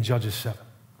in Judges 7.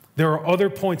 There are other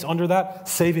points under that,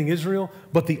 saving Israel,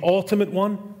 but the ultimate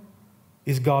one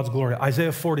is God's glory.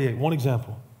 Isaiah 48, one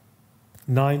example,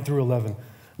 9 through 11.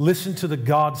 Listen to the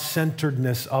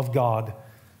God-centeredness of God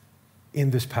in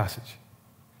this passage.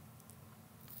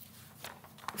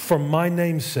 For my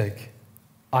name's sake,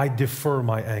 I defer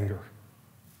my anger.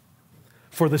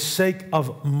 For the sake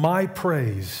of my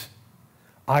praise,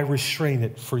 I restrain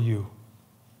it for you,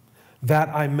 that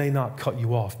I may not cut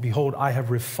you off. Behold, I have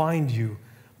refined you,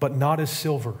 but not as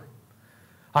silver.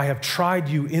 I have tried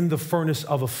you in the furnace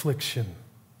of affliction.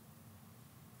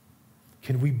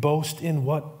 Can we boast in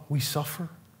what we suffer?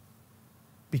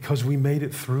 Because we made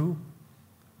it through?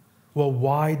 Well,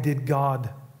 why did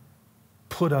God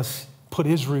put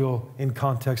Israel in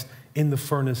context in the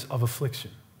furnace of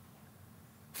affliction?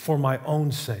 For my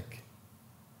own sake.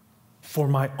 For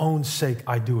my own sake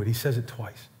I do it. He says it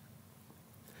twice.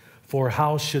 For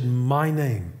how should my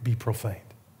name be profaned?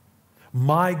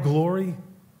 My glory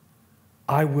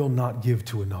I will not give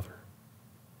to another.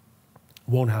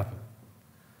 Won't happen.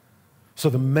 So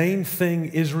the main thing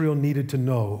Israel needed to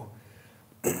know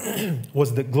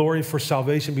was that glory for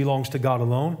salvation belongs to God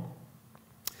alone,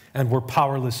 and we're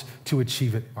powerless to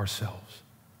achieve it ourselves.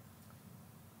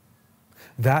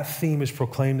 That theme is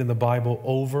proclaimed in the Bible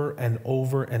over and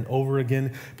over and over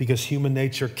again because human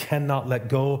nature cannot let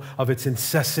go of its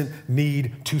incessant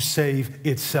need to save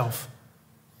itself.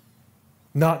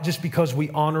 Not just because we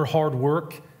honor hard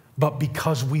work, but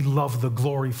because we love the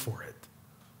glory for it.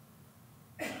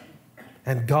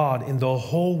 And God, in the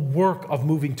whole work of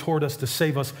moving toward us to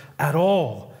save us at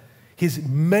all, his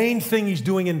main thing he's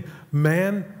doing in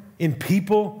man, in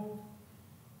people,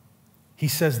 he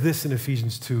says this in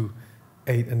Ephesians 2,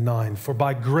 8 and 9. For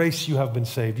by grace you have been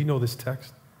saved. You know this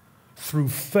text. Through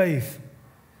faith.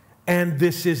 And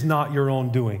this is not your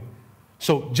own doing.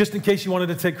 So just in case you wanted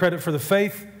to take credit for the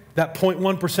faith, that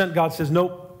 0.1%, God says,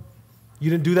 nope,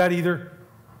 you didn't do that either.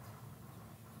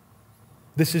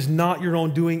 This is not your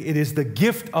own doing. It is the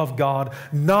gift of God,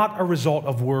 not a result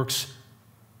of works.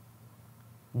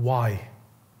 Why?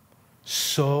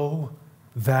 So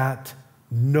that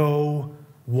no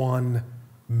one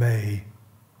may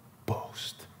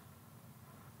boast.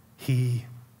 He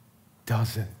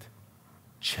doesn't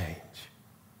change.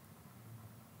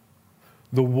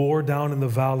 The war down in the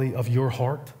valley of your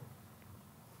heart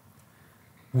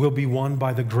will be won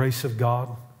by the grace of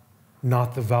God,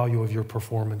 not the value of your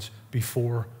performance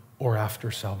before or after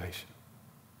salvation.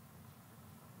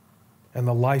 And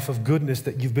the life of goodness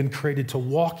that you've been created to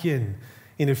walk in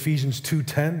Ephesians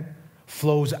 2:10,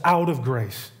 flows out of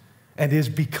grace and is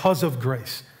because of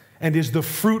grace and is the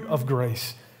fruit of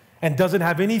grace and doesn't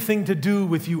have anything to do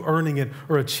with you earning it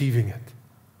or achieving it.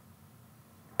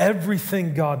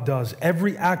 Everything God does,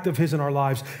 every act of his in our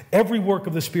lives, every work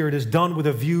of the Spirit is done with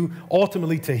a view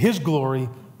ultimately to his glory,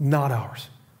 not ours.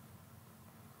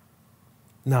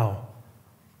 Now,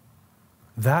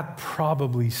 that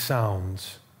probably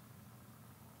sounds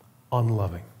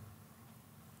unloving.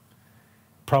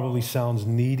 Probably sounds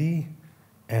needy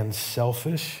and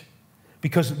selfish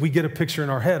because we get a picture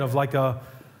in our head of like a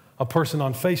person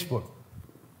on Facebook.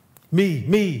 Me,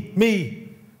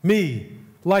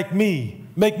 like me.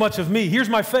 Make much of me. Here's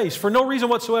my face for no reason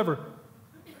whatsoever.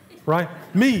 Right?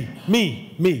 Me.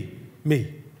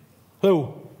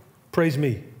 Who? Praise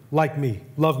me, like me,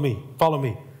 love me, follow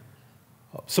me,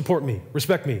 support me,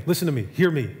 respect me, listen to me, hear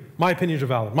me. My opinions are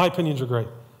valid. My opinions are great.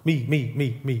 Me.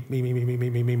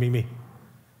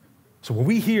 So when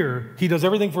we hear he does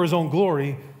everything for his own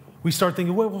glory, we start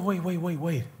thinking,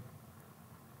 wait.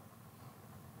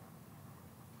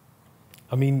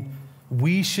 I mean,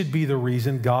 we should be the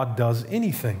reason God does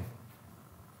anything.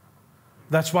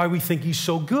 That's why we think he's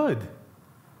so good,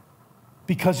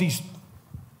 because he's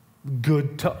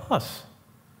good to us.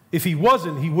 If he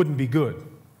wasn't, he wouldn't be good.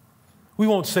 We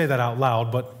won't say that out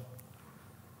loud, but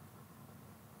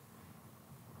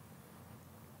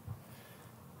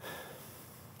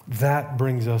that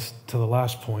brings us to the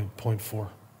last point, point 4.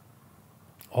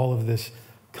 All of this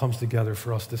comes together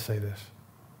for us to say this.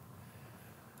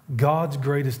 God's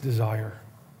greatest desire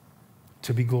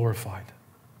to be glorified,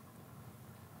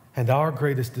 and our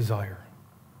greatest desire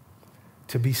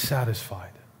to be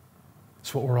satisfied.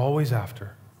 It's what we're always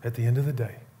after at the end of the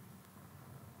day.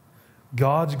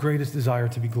 God's greatest desire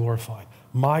to be glorified,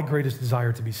 my greatest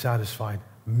desire to be satisfied,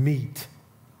 meet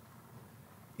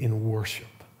in worship.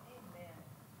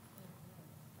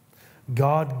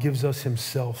 God gives us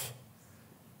himself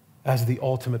as the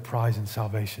ultimate prize in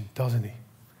salvation, doesn't he?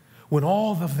 When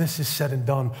all of this is said and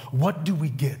done, what do we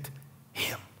get?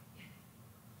 Him.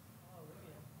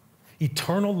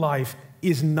 Eternal life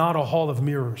is not a hall of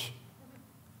mirrors.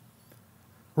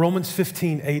 Romans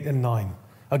 15, 8 and 9.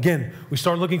 Again, we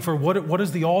start looking for what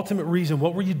is the ultimate reason?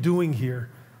 What were you doing here?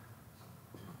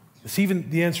 It's even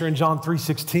the answer in John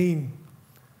 3:16.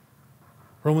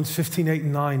 Romans 15, 8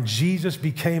 and 9. Jesus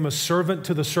became a servant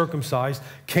to the circumcised,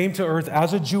 came to earth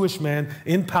as a Jewish man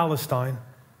in Palestine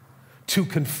to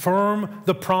confirm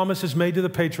the promises made to the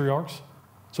patriarchs.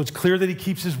 So it's clear that he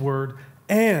keeps his word.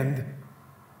 And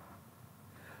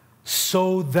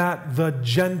so that the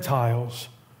Gentiles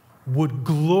would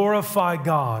glorify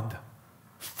God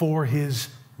for his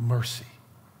mercy.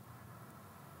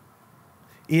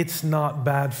 It's not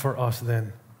bad for us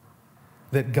then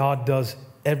that God does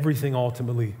everything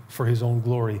ultimately for his own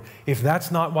glory. If that's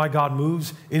not why God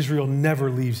moves, Israel never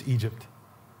leaves Egypt.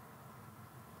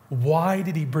 Why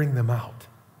did he bring them out?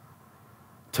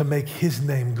 To make his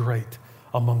name great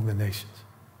among the nations.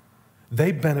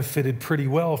 They benefited pretty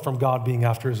well from God being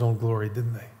after his own glory,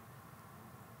 didn't they?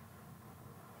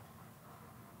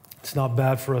 It's not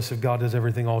bad for us if God does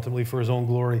everything ultimately for his own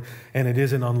glory, and it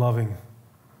isn't unloving.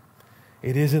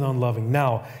 It isn't unloving.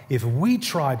 Now, if we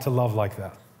tried to love like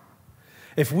that,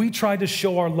 if we tried to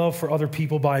show our love for other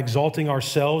people by exalting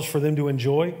ourselves for them to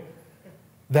enjoy,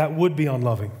 that would be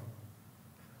unloving.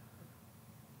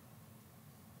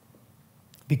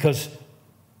 Because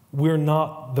we're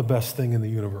not the best thing in the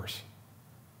universe.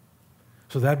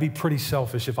 So that'd be pretty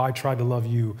selfish if I tried to love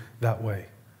you that way.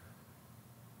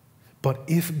 But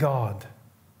if God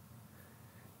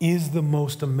is the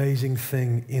most amazing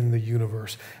thing in the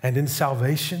universe, and in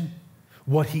salvation,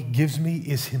 what he gives me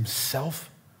is himself,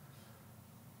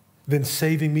 then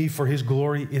saving me for his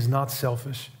glory is not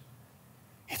selfish.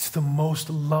 It's the most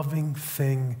loving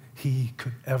thing he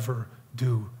could ever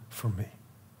do for me.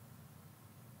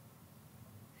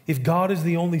 If God is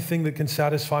the only thing that can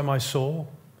satisfy my soul,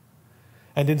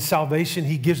 and in salvation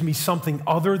he gives me something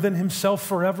other than himself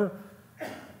forever,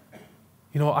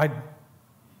 you know, I'm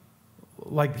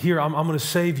going to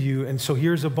save you, and so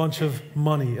here's a bunch of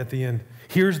money at the end.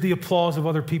 Here's the applause of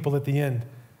other people at the end.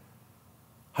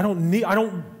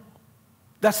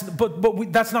 That's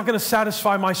not going to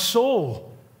satisfy my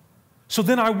soul. So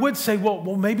then I would say, well,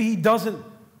 maybe he doesn't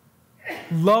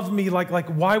love me, like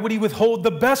why would he withhold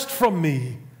the best from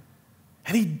me?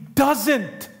 And he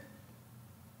doesn't.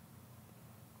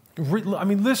 I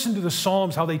mean, listen to the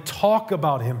Psalms, how they talk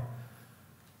about him.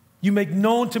 You make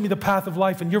known to me the path of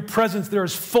life. In your presence there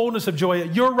is fullness of joy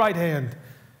at your right hand.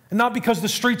 And not because the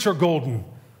streets are golden,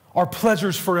 our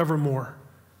pleasures forevermore.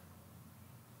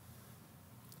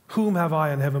 Whom have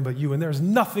I in heaven but you? And there is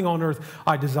nothing on earth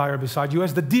I desire beside you.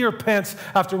 As the deer pants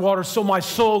after water, so my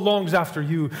soul longs after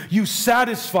you. You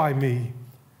satisfy me.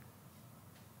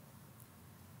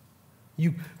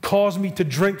 You cause me to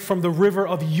drink from the river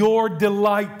of your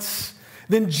delights.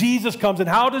 Then Jesus comes, and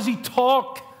how does he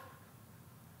talk?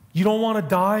 You don't want to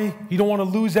die. You don't want to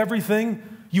lose everything.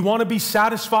 You want to be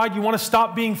satisfied. You want to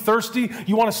stop being thirsty.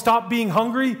 You want to stop being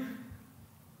hungry.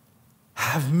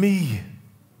 Have me.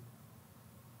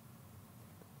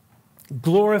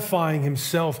 Glorifying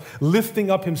himself, lifting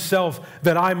up himself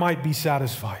that I might be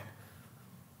satisfied.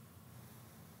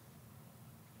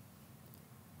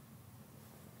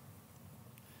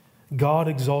 God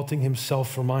exalting himself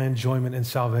for my enjoyment and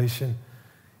salvation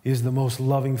is the most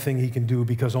loving thing he can do,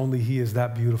 because only he is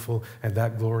that beautiful and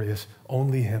that glorious.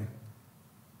 Only him.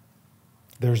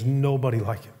 There's nobody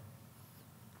like him.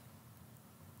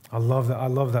 I love that. I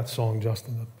love that song,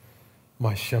 Justin,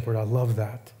 My Shepherd. I love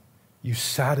that. You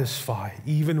satisfy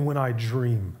even when I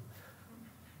dream.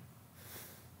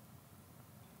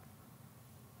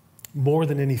 More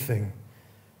than anything,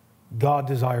 God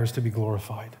desires to be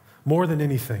glorified. More than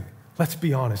anything, let's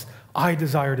be honest, I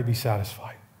desire to be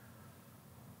satisfied.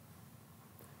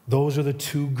 Those are the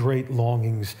two great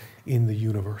longings in the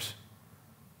universe.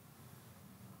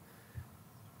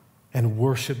 And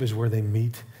worship is where they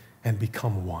meet and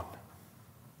become one.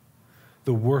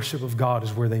 The worship of God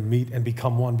is where they meet and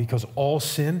become one, because all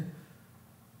sin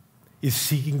is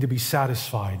seeking to be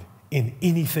satisfied in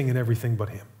anything and everything but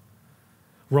Him.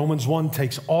 Romans 1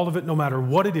 takes all of it, no matter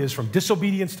what it is, from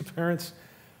disobedience to parents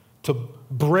to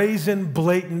brazen,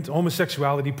 blatant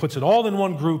homosexuality, puts it all in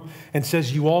one group and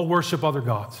says you all worship other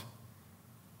gods.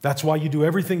 That's why you do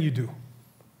everything you do.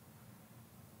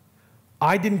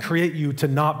 I didn't create you to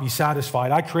not be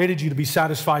satisfied. I created you to be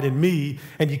satisfied in me,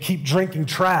 and you keep drinking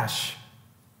trash.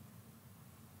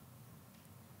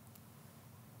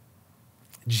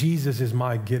 Jesus is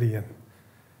my Gideon.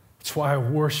 That's why I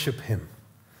worship Him.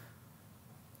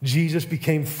 Jesus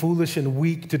became foolish and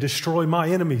weak to destroy my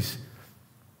enemies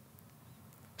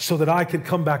so that I could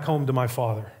come back home to my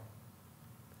Father.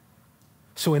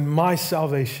 So in my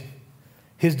salvation,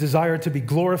 His desire to be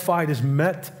glorified is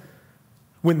met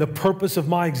when the purpose of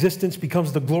my existence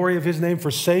becomes the glory of His name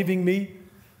for saving me.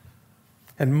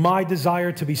 And my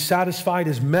desire to be satisfied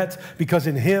is met because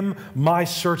in Him, my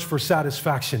search for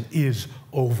satisfaction is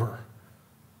over.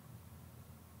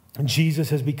 And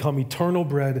Jesus has become eternal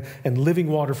bread and living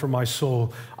water for my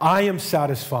soul. I am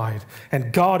satisfied,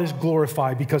 and God is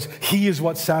glorified because He is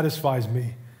what satisfies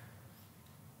me.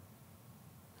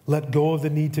 Let go of the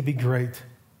need to be great,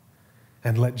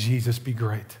 and let Jesus be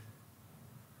great.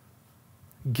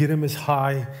 Get Him as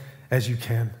high as you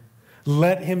can.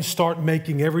 Let Him start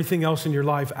making everything else in your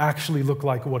life actually look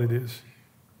like what it is,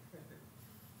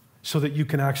 so that you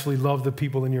can actually love the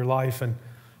people in your life and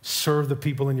serve the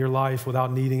people in your life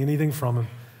without needing anything from Him,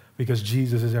 because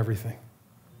Jesus is everything.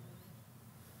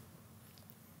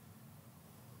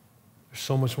 There's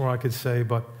so much more I could say,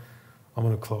 but I'm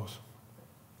going to close.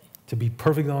 To be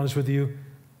perfectly honest with you,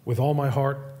 with all my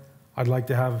heart, I'd like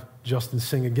to have Justin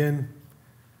sing again,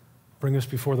 bring us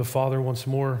before the Father once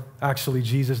more. Actually,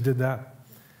 Jesus did that.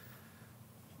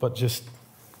 But just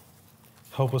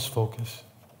help us focus.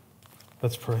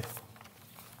 Let's pray.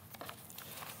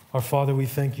 Our Father, we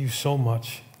thank You so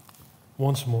much,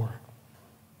 once more,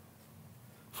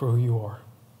 for who You are.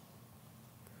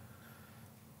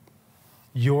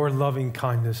 Your loving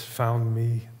kindness found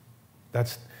me.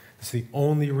 That's the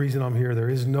only reason I'm here. There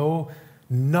is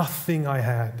nothing I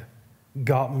had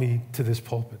got me to this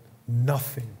pulpit.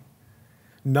 Nothing.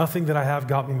 Nothing that I have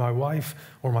got me my wife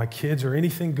or my kids or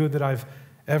anything good that I've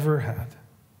ever had.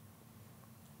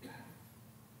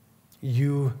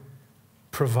 You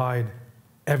provide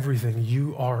everything.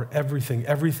 You are everything.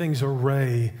 Everything's a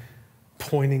ray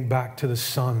pointing back to the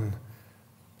sun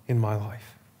in my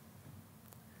life.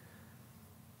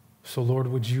 So, Lord,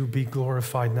 would You be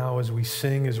glorified now as we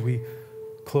sing, as we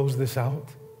close this out?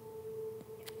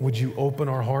 Would You open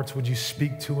our hearts? Would You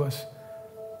speak to us?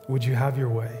 Would You have Your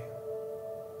way?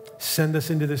 Send us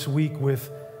into this week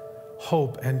with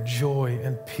hope and joy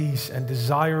and peace and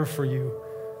desire for You.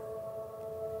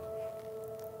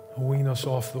 Wean us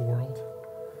off the world.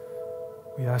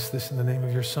 We ask this in the name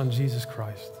of Your Son, Jesus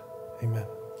Christ. Amen.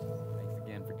 Thanks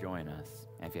again for joining us.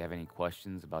 And if you have any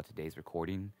questions about today's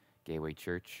recording, Gateway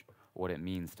Church, or what it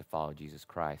means to follow Jesus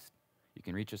Christ, you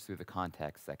can reach us through the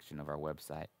contact section of our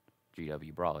website,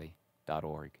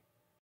 gwbrawley.org.